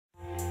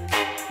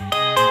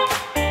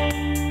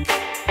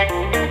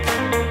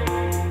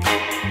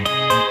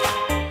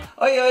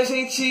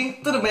gente,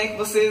 tudo bem com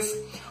vocês?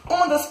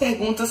 Uma das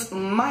perguntas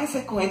mais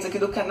recorrentes aqui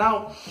do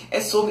canal é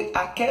sobre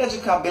a queda de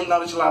cabelo na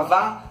hora de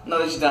lavar, na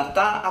hora de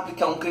hidratar,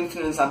 aplicar um creme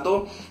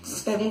finalizador.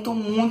 Vocês perguntam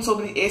muito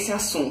sobre esse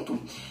assunto.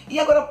 E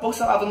agora há pouco eu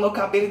estava lavando meu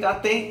cabelo,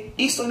 hidratei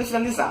e estou indo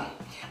finalizar.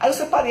 Aí eu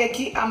separei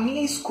aqui a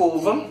minha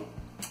escova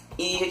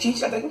e já tinha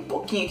tirado um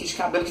pouquinho aqui de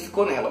cabelo que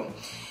ficou nela.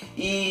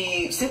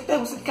 E você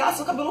pergunta, cara,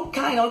 seu cabelo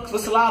cai na hora que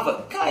você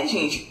lava? Cai,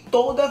 gente.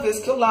 Toda vez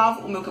que eu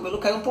lavo, o meu cabelo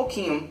cai um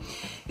pouquinho.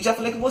 Já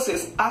falei com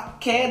vocês, a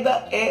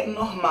queda é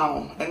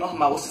normal,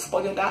 Vocês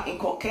podem olhar em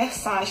qualquer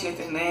site da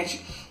internet,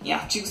 em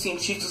artigos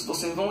científicos,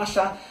 vocês vão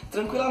achar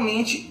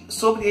tranquilamente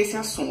sobre esse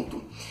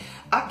assunto.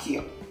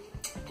 Aqui,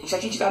 ó, já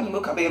tinha tirado do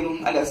meu cabelo,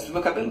 aliás, do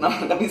meu cabelo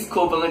não, da minha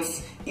escova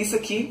antes, isso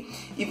aqui,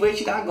 e vou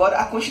retirar agora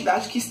a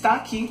quantidade que está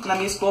aqui na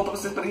minha escova para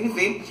vocês poderem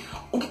ver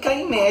o que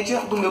cai em média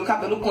do meu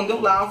cabelo quando eu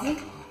lavo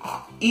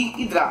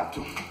e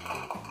hidrato.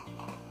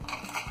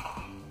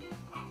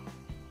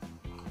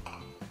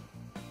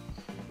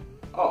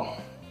 Ó,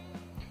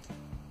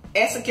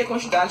 essa aqui é a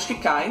quantidade que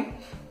cai.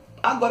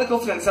 Agora que eu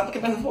vou finalizar porque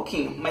perde um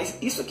pouquinho. Mas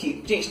isso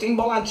aqui, gente, tem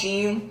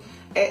emboladinho.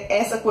 É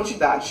essa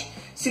quantidade.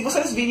 Se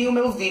vocês virem o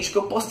meu vídeo que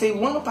eu postei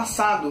o ano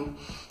passado,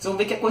 vocês vão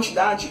ver que a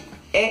quantidade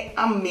é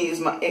a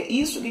mesma. É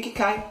isso aqui que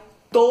cai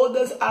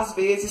todas as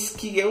vezes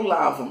que eu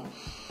lavo.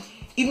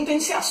 E muita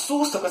gente se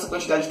assusta com essa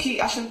quantidade aqui,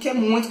 achando que é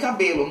muito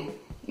cabelo.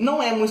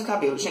 Não é muito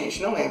cabelo,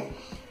 gente, não é.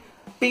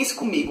 Pense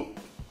comigo.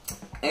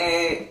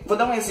 Vou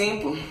dar um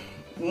exemplo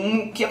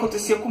que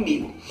acontecia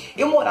comigo.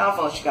 Eu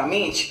morava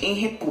antigamente em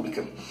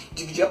República,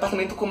 dividia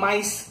apartamento com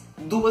mais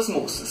duas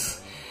moças.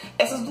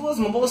 Essas duas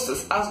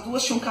moças, as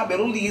duas tinham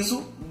cabelo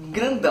liso,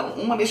 grandão.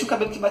 Uma vez tinha um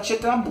cabelo que batia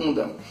até na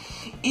bunda.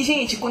 E,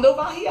 gente, quando eu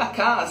varri a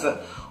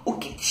casa, o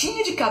que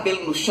tinha de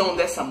cabelo no chão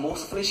dessa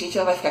moça, eu falei, gente,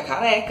 ela vai ficar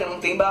careca, não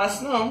tem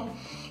base, não.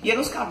 E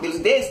eram uns cabelos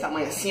desse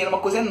tamanho assim, era uma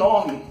coisa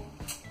enorme.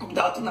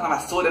 Dava tudo na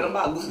vassoura, era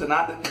uma bagunça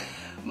danada.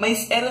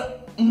 Mas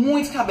era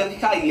muito cabelo que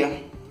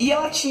caía. E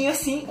ela tinha,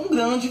 assim, um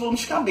grande volume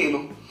de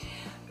cabelo.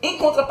 Em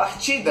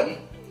contrapartida,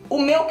 o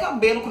meu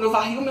cabelo, quando eu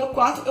varria o meu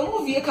quarto, eu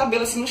não via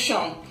cabelo assim no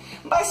chão.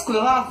 Mas quando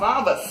eu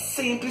lavava,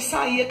 sempre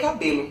saía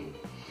cabelo.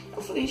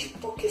 Eu falei, gente,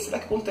 por que será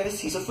que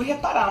acontece isso? Eu fui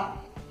reparar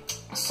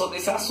sobre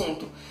esse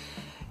assunto.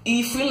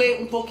 E fui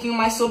ler um pouquinho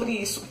mais sobre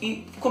isso.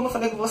 E, como eu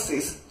falei com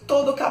vocês,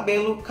 todo o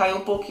cabelo cai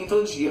um pouquinho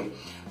todo dia.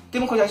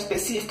 Tem uma quantidade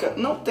específica?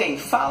 Não tem.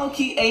 Falam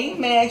que é, em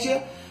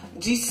média,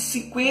 de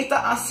 50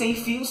 a 100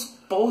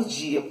 fios por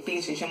dia.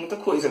 Pensa, gente, é muita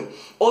coisa.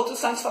 Outros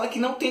sites falam que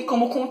não tem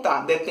como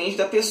contar, depende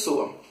da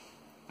pessoa.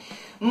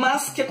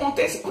 Mas o que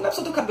acontece? Quando a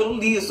pessoa tem o cabelo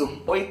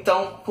liso, ou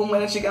então, como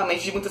era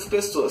antigamente de muitas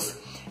pessoas,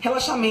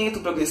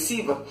 relaxamento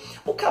progressivo,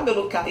 o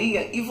cabelo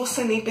caía e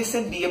você nem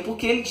percebia,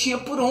 porque ele tinha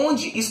por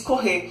onde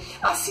escorrer.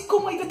 Assim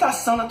como a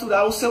hidratação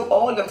natural, o seu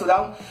óleo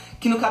natural,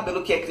 que no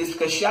cabelo que é crespo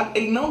cacheado,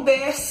 ele não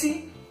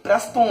desce para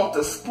as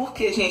pontas.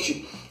 Porque,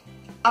 gente,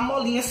 a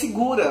molinha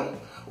segura.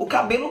 O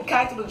cabelo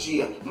cai todo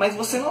dia, mas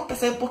você não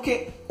percebe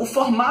porque o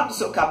formato do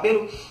seu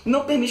cabelo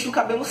não permite que o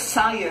cabelo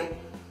saia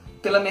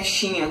pela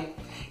mechinha.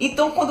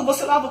 Então, quando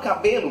você lava o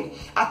cabelo,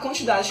 a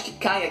quantidade que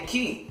cai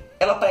aqui,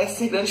 ela parece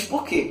ser grande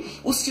porque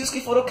os fios que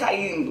foram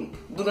caindo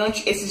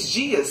durante esses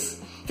dias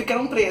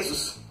ficaram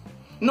presos.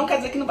 Não quer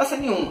dizer que não vai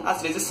sair nenhum,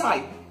 às vezes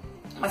sai,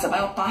 mas a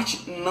maior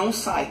parte não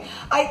sai.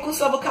 Aí quando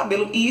você lava o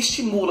cabelo e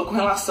estimula com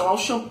relação ao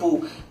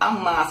shampoo, a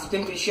massa, o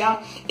tempo de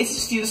pentear,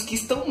 esses fios que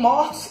estão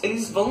mortos,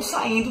 eles vão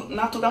saindo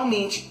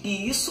naturalmente.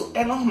 E isso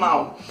é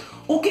normal.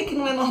 O que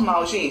não é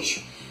normal,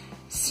 gente?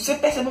 Se você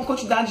percebe uma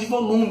quantidade de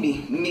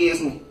volume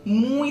mesmo,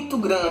 muito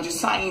grande,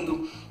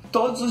 saindo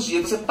todos os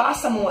dias, você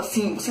passa a mão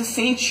assim, você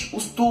sente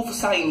os tufos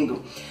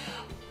saindo.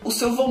 O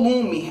seu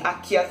volume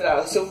aqui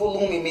atrás, o seu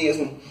volume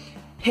mesmo,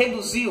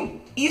 reduziu.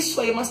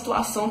 Isso aí é uma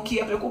situação que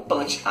é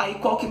preocupante. Aí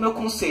qual que é o meu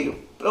conselho?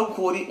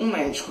 Procure um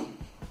médico.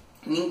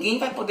 Ninguém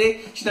vai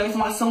poder te dar uma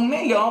informação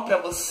melhor para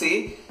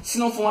você se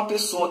não for uma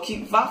pessoa que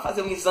vá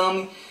fazer um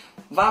exame,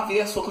 vá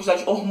ver a sua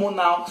quantidade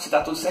hormonal, se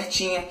está tudo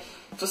certinha,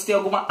 se você tem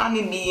alguma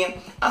anemia,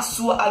 a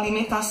sua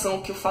alimentação,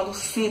 que eu falo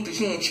sempre,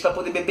 gente, para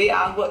poder beber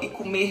água e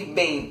comer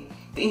bem.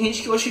 Tem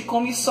gente que hoje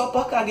come só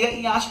porcaria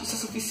e acha que isso é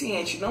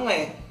suficiente. Não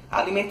é. A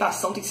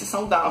alimentação tem que ser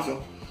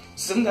saudável.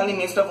 Se você não der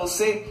alimentos para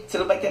você, você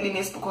não vai ter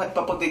alimentos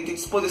para poder ter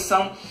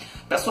disposição,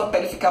 para sua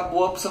pele ficar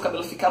boa, para o seu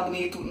cabelo ficar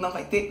bonito, não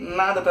vai ter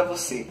nada para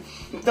você.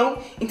 Então,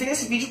 entenda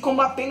esse vídeo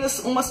como apenas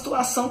uma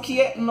situação que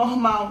é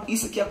normal.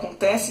 Isso aqui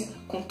acontece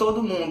com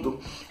todo mundo.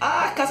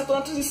 Ah, a casa toda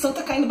na transição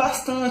está caindo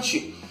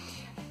bastante.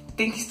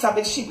 Tem que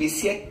saber distinguir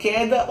se é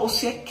queda ou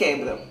se é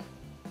quebra.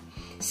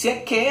 Se é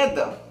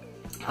queda,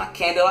 a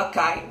queda ela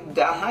cai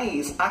da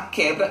raiz. A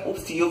quebra, o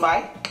fio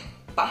vai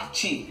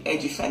partir. É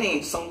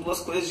diferente, são duas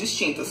coisas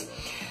distintas.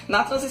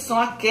 Na transição,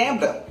 a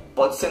quebra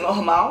pode ser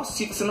normal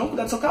se você não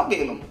cuidar do seu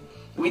cabelo.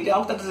 O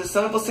ideal da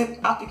transição é você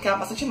aplicar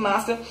bastante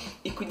máscara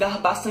e cuidar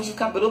bastante do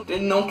cabelo para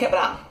ele não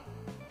quebrar.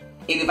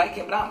 Ele vai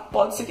quebrar?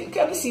 Pode ser que ele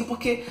quebre sim,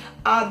 porque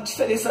a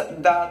diferença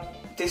da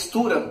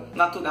textura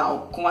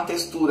natural com a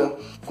textura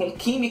com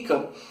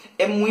química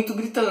é muito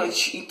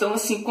gritante. Então,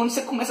 assim, quando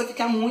você começa a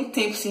ficar muito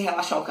tempo sem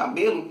relaxar o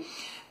cabelo,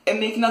 é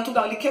meio que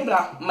natural ele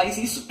quebrar. Mas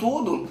isso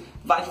tudo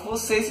vai de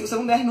você se você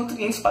não der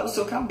nutrientes para o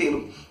seu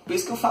cabelo. Por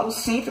isso que eu falo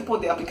sempre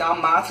poder aplicar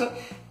uma máscara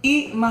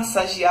e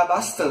massagear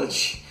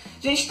bastante.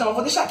 Gente, então eu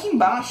vou deixar aqui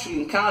embaixo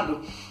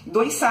linkado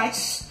 2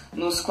 sites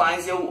nos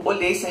quais eu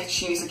olhei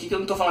certinho isso aqui, que eu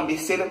não tô falando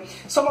besteira.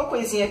 Só uma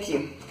coisinha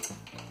aqui.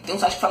 Tem um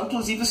site que fala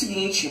inclusive o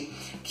seguinte,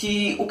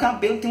 que o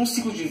cabelo tem um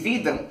ciclo de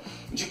vida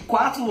de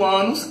 4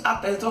 anos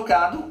até ser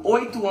trocado,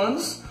 8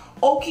 anos,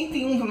 ou quem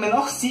tem um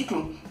menor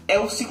ciclo é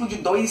o ciclo de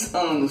 2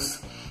 anos.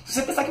 Se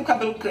você pensar que o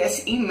cabelo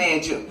cresce em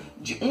média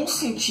de 1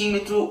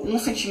 centímetro, 1,5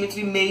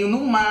 centímetros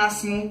no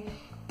máximo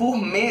por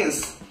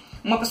mês,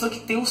 uma pessoa que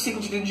tem um ciclo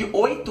de vida de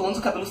 8 anos,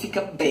 o cabelo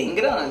fica bem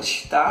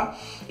grande, tá?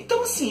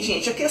 Então assim,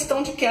 gente, a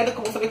questão de queda,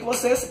 como eu falei com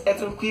vocês, é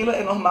tranquila,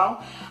 é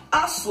normal.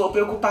 A sua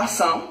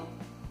preocupação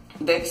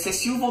deve ser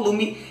se o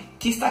volume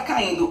que está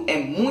caindo é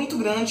muito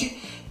grande.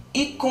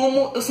 E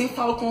como eu sempre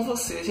falo com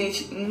você,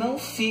 gente, não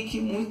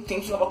fique muito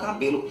tempo sem lavar o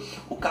cabelo.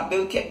 O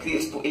cabelo que é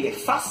crespo, ele é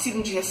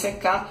fácil de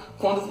ressecar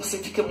quando você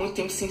fica muito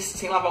tempo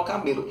sem lavar o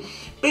cabelo.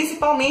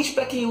 Principalmente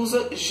para quem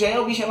usa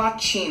gel e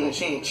gelatina,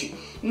 gente.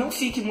 Não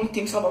fique muito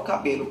tempo sem lavar o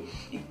cabelo.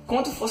 E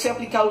quando você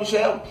aplicar o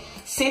gel,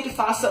 sempre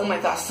faça uma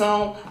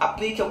hidratação,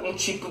 aplique algum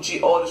tipo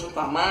de óleo junto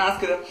à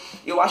máscara.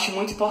 Eu acho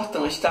muito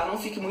importante, tá? Não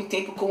fique muito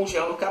tempo com o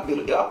gel no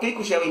cabelo. Eu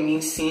aplico o gel em mim,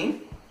 sim,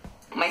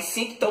 mas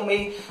sempre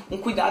tomei um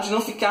cuidado de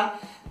não ficar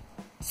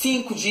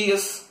 5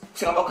 dias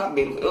sem lavar o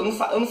cabelo. Eu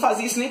não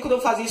fazia isso nem quando eu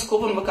fazia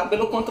escova no meu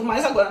cabelo, quanto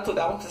mais agora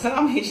natural.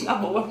 Sinceramente, na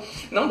boa,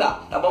 não dá,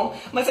 tá bom?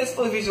 Mas esse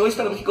foi o vídeo de hoje,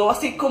 espero que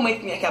gostem.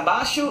 Comentem aqui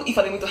abaixo e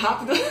falei muito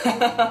rápido.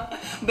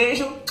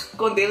 Beijo,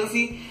 com Deus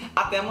e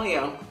até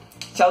amanhã.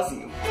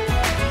 Tchauzinho.